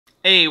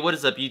Hey, what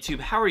is up YouTube?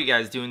 How are you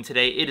guys doing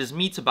today? It is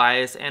me,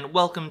 Tobias, and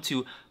welcome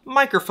to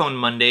Microphone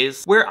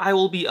Mondays, where I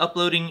will be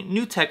uploading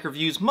new tech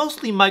reviews,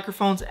 mostly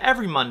microphones,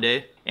 every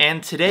Monday.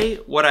 And today,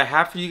 what I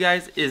have for you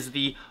guys is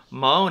the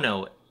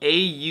Maono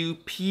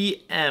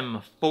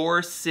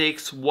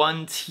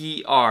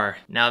AU-PM461TR.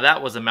 Now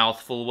that was a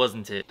mouthful,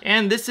 wasn't it?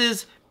 And this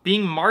is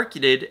being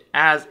marketed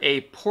as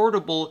a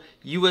portable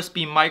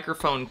USB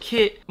microphone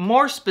kit,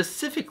 more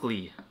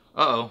specifically,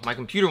 my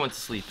computer went to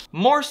sleep.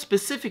 More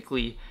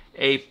specifically,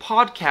 a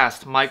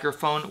podcast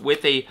microphone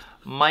with a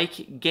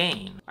mic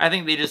gain. I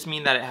think they just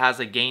mean that it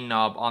has a gain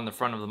knob on the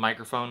front of the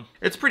microphone.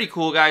 It's pretty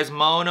cool, guys.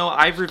 Maono,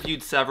 I've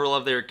reviewed several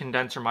of their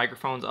condenser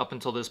microphones up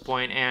until this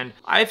point, and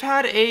I've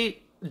had a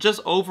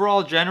just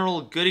overall general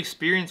good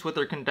experience with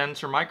their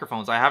condenser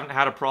microphones. I haven't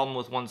had a problem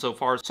with one so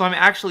far, so I'm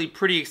actually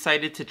pretty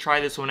excited to try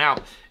this one out.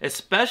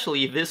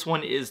 Especially this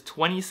one is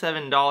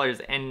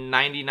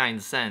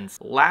 $27.99.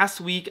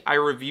 Last week I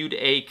reviewed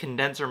a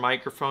condenser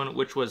microphone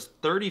which was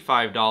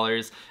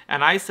 $35,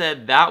 and I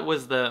said that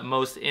was the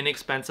most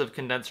inexpensive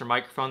condenser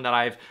microphone that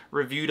I've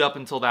reviewed up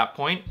until that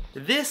point.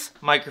 This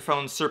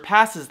microphone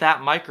surpasses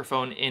that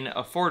microphone in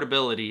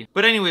affordability.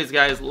 But anyways,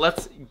 guys,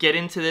 let's get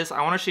into this.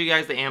 I want to show you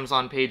guys the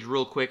Amazon page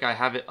real quick. I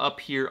have it up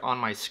here on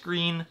my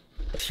screen.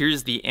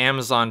 Here's the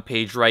Amazon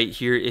page right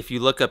here. If you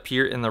look up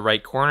here in the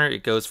right corner,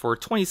 it goes for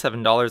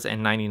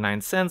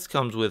 $27.99,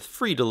 comes with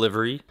free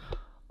delivery.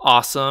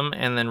 Awesome.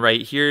 And then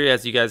right here,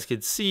 as you guys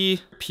could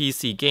see,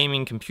 PC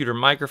gaming computer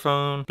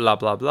microphone, blah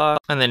blah blah.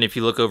 And then if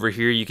you look over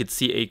here, you could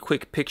see a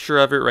quick picture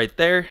of it right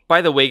there.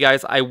 By the way,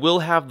 guys, I will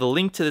have the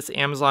link to this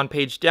Amazon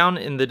page down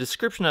in the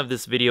description of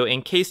this video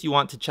in case you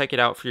want to check it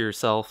out for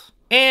yourself.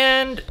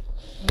 And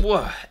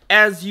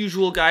as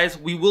usual, guys,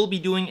 we will be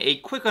doing a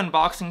quick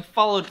unboxing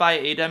followed by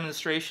a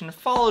demonstration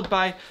followed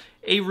by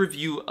a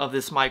review of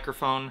this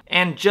microphone.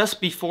 And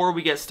just before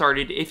we get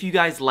started, if you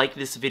guys like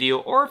this video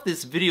or if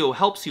this video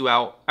helps you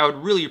out, I would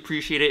really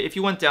appreciate it if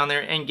you went down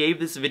there and gave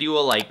this video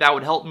a like. That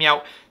would help me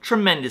out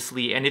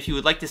tremendously. And if you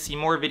would like to see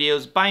more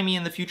videos by me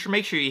in the future,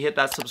 make sure you hit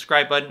that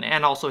subscribe button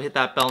and also hit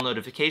that bell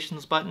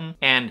notifications button.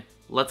 And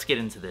let's get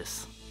into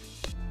this.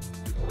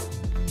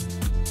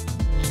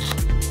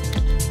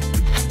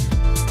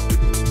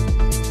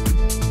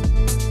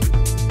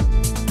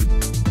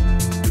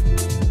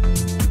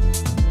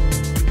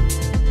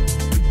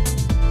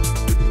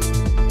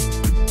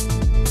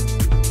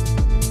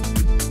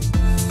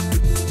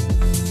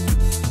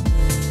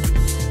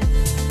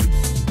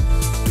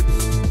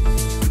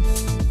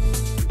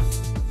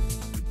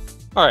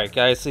 Alright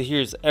guys, so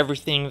here's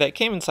everything that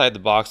came inside the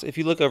box. If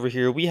you look over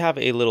here, we have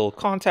a little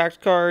contact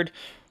card.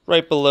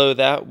 Right below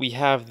that, we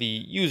have the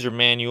user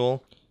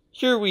manual.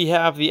 Here we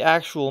have the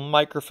actual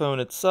microphone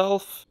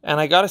itself.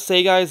 And I gotta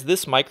say, guys,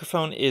 this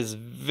microphone is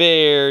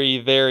very,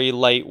 very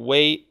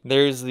lightweight.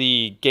 There's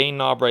the gain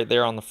knob right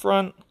there on the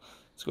front.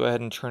 Let's go ahead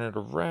and turn it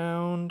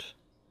around.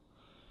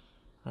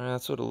 Alright,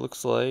 that's what it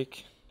looks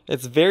like.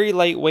 It's very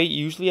lightweight.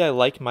 Usually I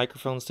like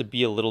microphones to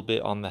be a little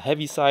bit on the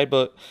heavy side,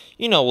 but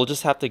you know, we'll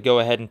just have to go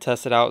ahead and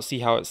test it out, see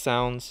how it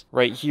sounds.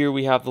 Right here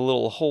we have the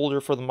little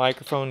holder for the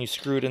microphone. You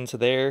screw it into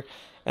there.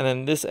 And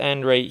then this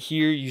end right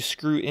here, you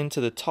screw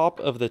into the top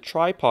of the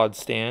tripod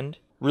stand.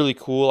 Really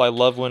cool. I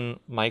love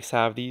when mics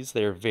have these.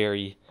 They're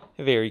very,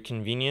 very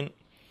convenient.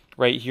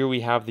 Right here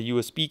we have the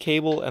USB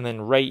cable, and then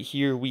right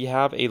here we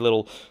have a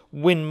little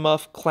wind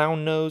muff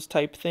clown nose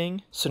type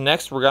thing. So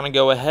next we're gonna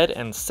go ahead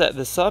and set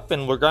this up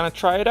and we're gonna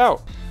try it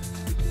out.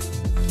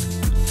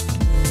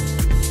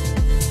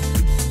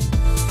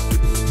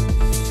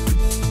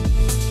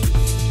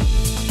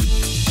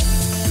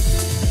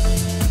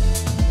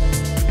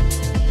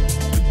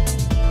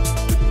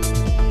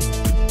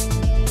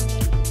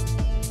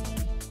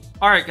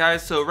 Alright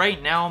guys, so right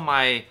now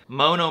my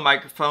Maono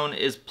microphone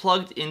is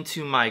plugged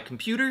into my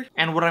computer,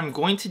 and what I'm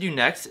going to do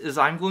next is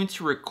I'm going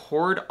to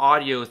record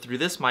audio through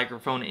this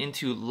microphone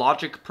into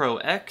Logic Pro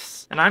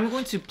X, and I'm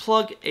going to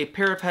plug a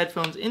pair of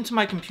headphones into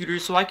my computer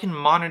so I can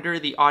monitor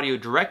the audio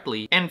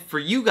directly. And for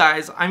you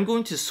guys, I'm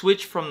going to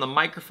switch from the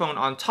microphone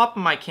on top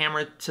of my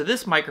camera to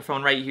this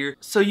microphone right here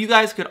so you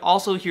guys could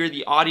also hear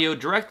the audio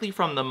directly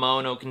from the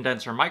Maono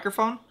condenser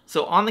microphone.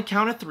 So on the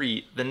count of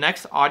 3, the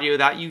next audio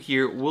that you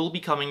hear will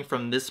be coming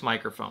from this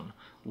microphone.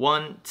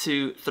 1,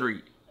 2,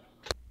 3.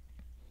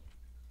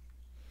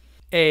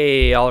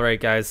 Hey, alright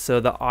guys, so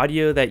the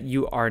audio that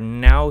you are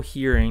now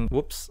hearing,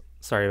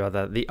 sorry about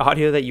that. The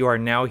audio that you are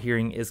now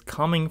hearing is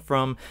coming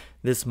from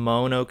this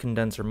Maono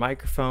condenser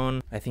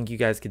microphone. I think you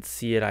guys could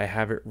see it. I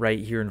have it right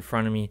here in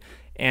front of me.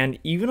 And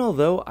even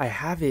although I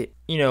have it,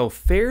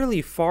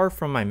 fairly far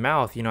from my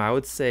mouth, I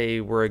would say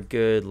we're a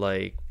good,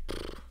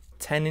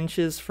 10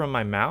 inches from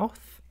my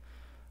mouth.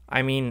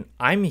 I mean,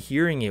 I'm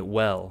hearing it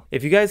well.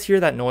 If you guys hear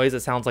that noise,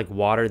 it sounds like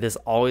water. This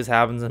always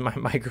happens in my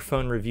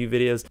microphone review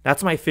videos.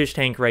 That's my fish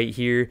tank right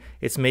here.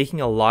 It's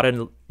making a lot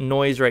of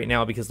noise right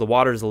now because the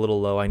water is a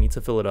little low. I need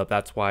to fill it up.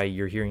 That's why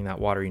you're hearing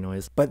that watery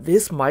noise. But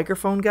this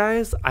microphone,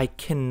 guys, I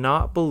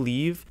cannot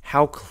believe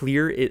how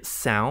clear it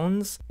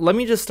sounds. Let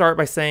me just start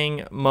by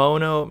saying,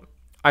 Maono,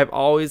 I've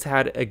always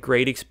had a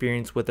great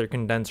experience with their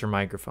condenser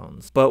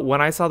microphones. But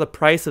when I saw the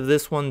price of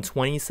this one,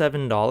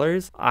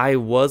 $27, I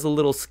was a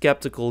little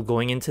skeptical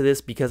going into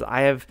this because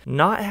I have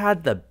not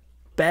had the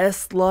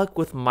best luck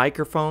with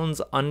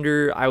microphones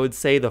under, I would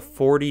say, the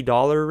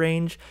 $40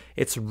 range.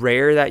 It's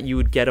rare that you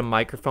would get a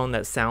microphone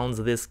that sounds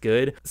this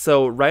good.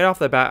 So right off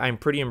the bat, I'm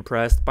pretty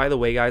impressed. By the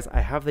way, guys, I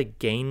have the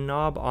gain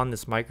knob on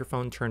this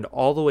microphone turned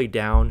all the way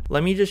down.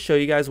 Let me just show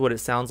you guys what it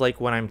sounds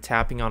like when I'm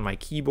tapping on my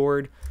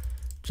keyboard,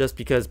 just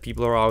because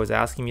people are always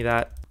asking me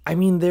that. I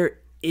mean, there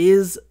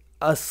is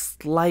a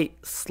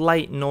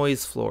slight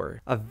noise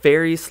floor, a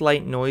very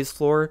slight noise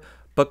floor,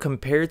 but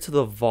compared to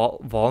the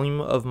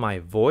volume of my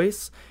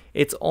voice,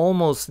 it's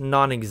almost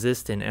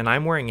non-existent. And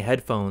I'm wearing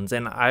headphones,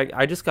 and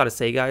I just gotta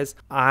say, guys,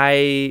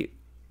 I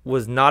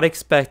was not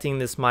expecting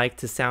this mic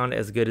to sound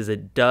as good as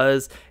it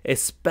does,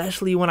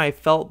 especially when I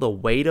felt the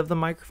weight of the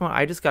microphone.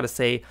 I just gotta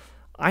say,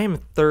 I am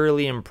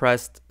thoroughly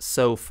impressed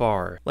so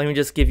far. Let me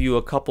just give you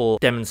a couple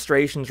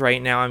demonstrations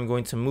right now. I'm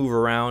going to move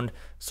around.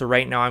 So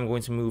right now I'm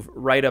going to move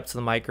right up to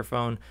the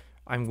microphone.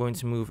 I'm going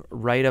to move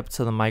right up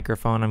to the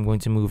microphone. I'm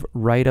going to move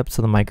right up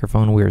to the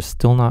microphone. We are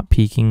still not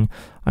peaking.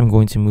 I'm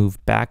going to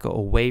move back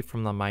away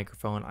from the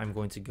microphone. I'm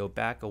going to go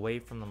back away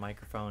from the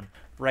microphone.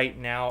 Right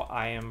now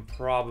I am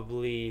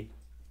probably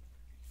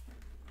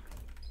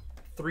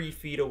 3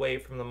 feet away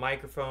from the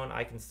microphone.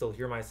 I can still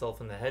hear myself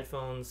in the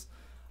headphones.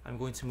 I'm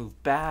going to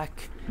move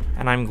back,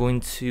 and I'm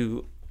going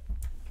to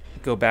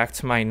go back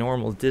to my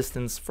normal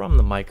distance from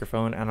the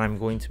microphone, and I'm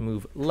going to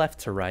move left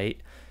to right.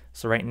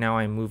 So right now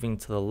I'm moving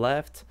to the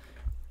left,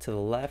 to the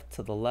left,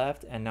 to the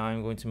left, and now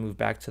I'm going to move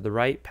back to the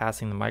right,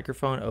 passing the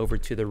microphone over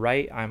to the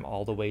right. I'm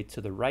all the way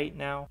to the right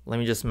now. Let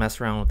me just mess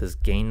around with this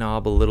gain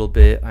knob a little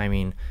bit. I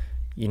mean,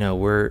 you know,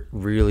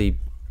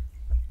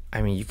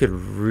 you could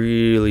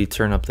really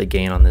turn up the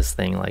gain on this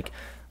thing. Like,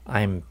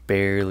 I'm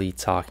barely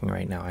talking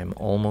right now. I'm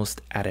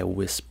almost at a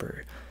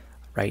whisper.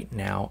 Right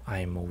now,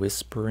 I'm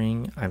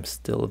whispering. I'm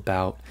still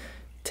about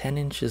 10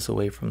 inches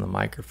away from the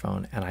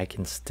microphone, and I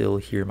can still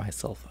hear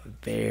myself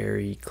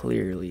very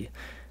clearly.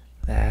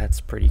 That's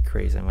pretty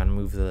crazy. I'm going to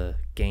move the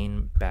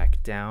gain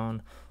back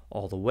down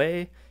all the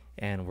way,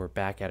 and we're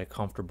back at a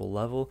comfortable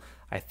level.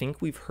 I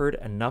think we've heard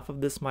enough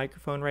of this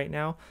microphone right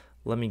now.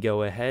 Let me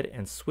go ahead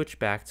and switch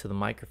back to the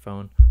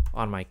microphone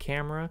on my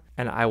camera,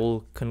 and I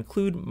will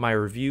conclude my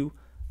review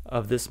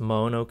of this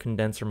Maono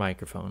condenser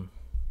microphone.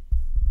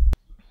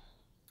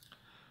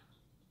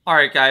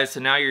 Alright guys, so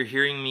now you're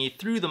hearing me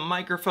through the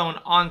microphone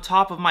on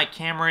top of my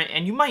camera,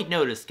 and you might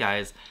notice,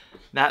 guys,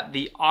 that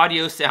the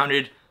audio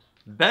sounded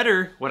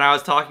better when I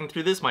was talking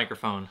through this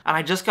microphone. And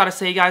I just gotta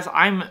say, guys,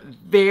 I'm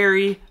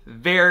very,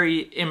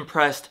 very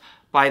impressed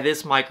by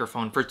this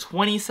microphone. For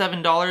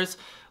 $27,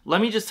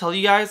 let me just tell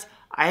you guys,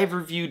 I have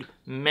reviewed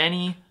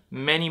many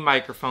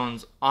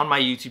microphones on my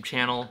YouTube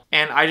channel,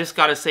 and I just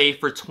gotta say,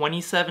 for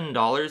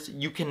 $27,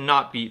 you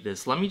cannot beat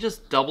this. Let me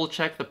just double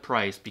check the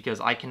price because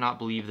I cannot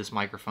believe this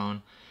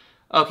microphone.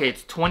 Okay,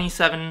 it's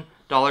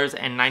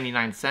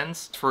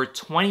 $27.99. For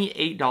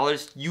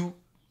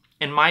 $28,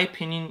 in my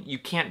opinion, you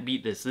can't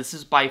beat this. This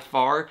is by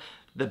far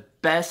the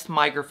best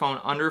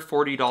microphone under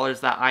 $40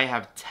 that I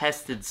have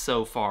tested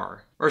so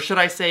far. Or should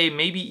I say,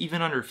 maybe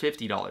even under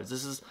 $50.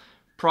 This is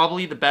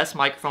probably the best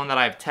microphone that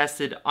I've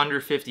tested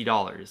under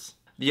 $50.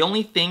 The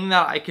only thing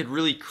that I could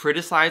really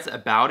criticize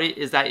about it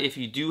is that if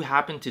you do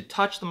happen to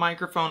touch the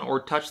microphone or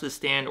touch the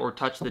stand or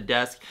touch the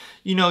desk,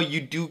 you know,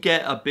 you do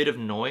get a bit of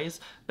noise.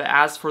 But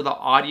as for the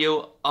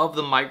audio of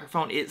the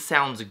microphone, it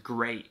sounds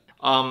great.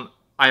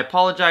 I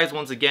apologize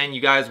once again, you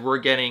guys were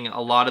getting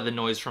a lot of the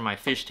noise from my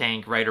fish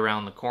tank right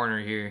around the corner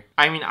here.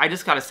 I mean, I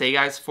just gotta say,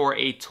 guys, for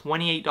a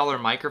 $28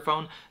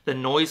 microphone, the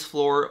noise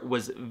floor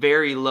was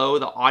very low.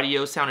 The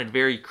audio sounded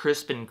very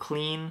crisp and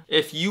clean.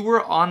 If you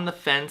were on the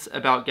fence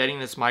about getting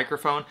this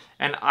microphone,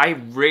 and I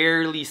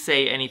rarely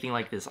say anything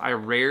like this, I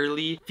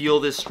rarely feel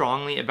this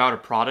strongly about a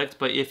product,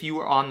 but if you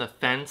were on the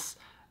fence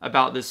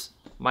about this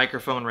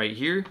microphone right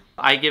here,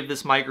 I give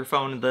this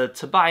microphone the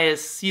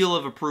Tobias seal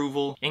of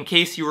approval. In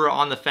case you were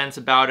on the fence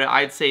about it,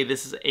 I'd say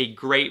this is a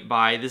great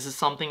buy. This is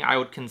something I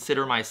would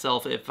consider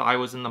myself if I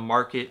was in the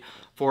market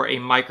for a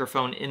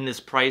microphone in this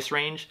price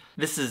range.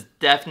 This is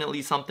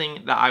definitely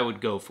something that I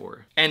would go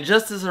for. And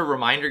just as a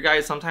reminder,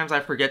 guys, sometimes I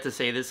forget to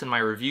say this in my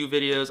review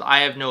videos, I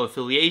have no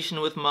affiliation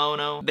with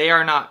Maono. They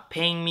are not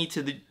paying me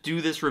to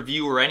do this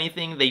review or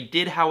anything. They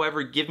did,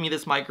 however, give me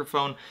this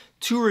microphone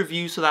to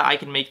review so that I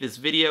can make this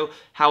video.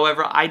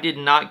 However, I did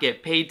not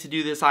get paid to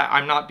do this.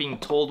 I'm not being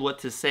told what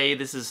to say.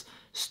 This is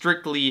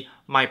strictly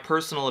my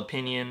personal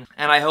opinion,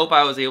 and I hope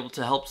I was able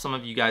to help some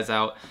of you guys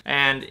out.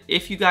 And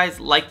if you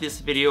guys like this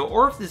video,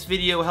 or if this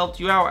video helped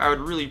you out, I would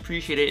really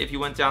appreciate it if you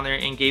went down there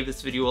and gave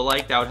this video a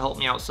like. That would help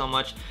me out so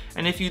much.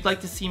 And if you'd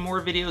like to see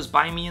more videos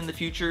by me in the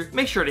future,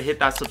 make sure to hit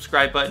that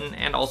subscribe button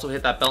and also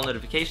hit that bell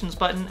notifications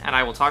button, and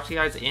I will talk to you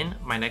guys in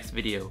my next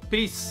video.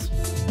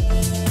 Peace!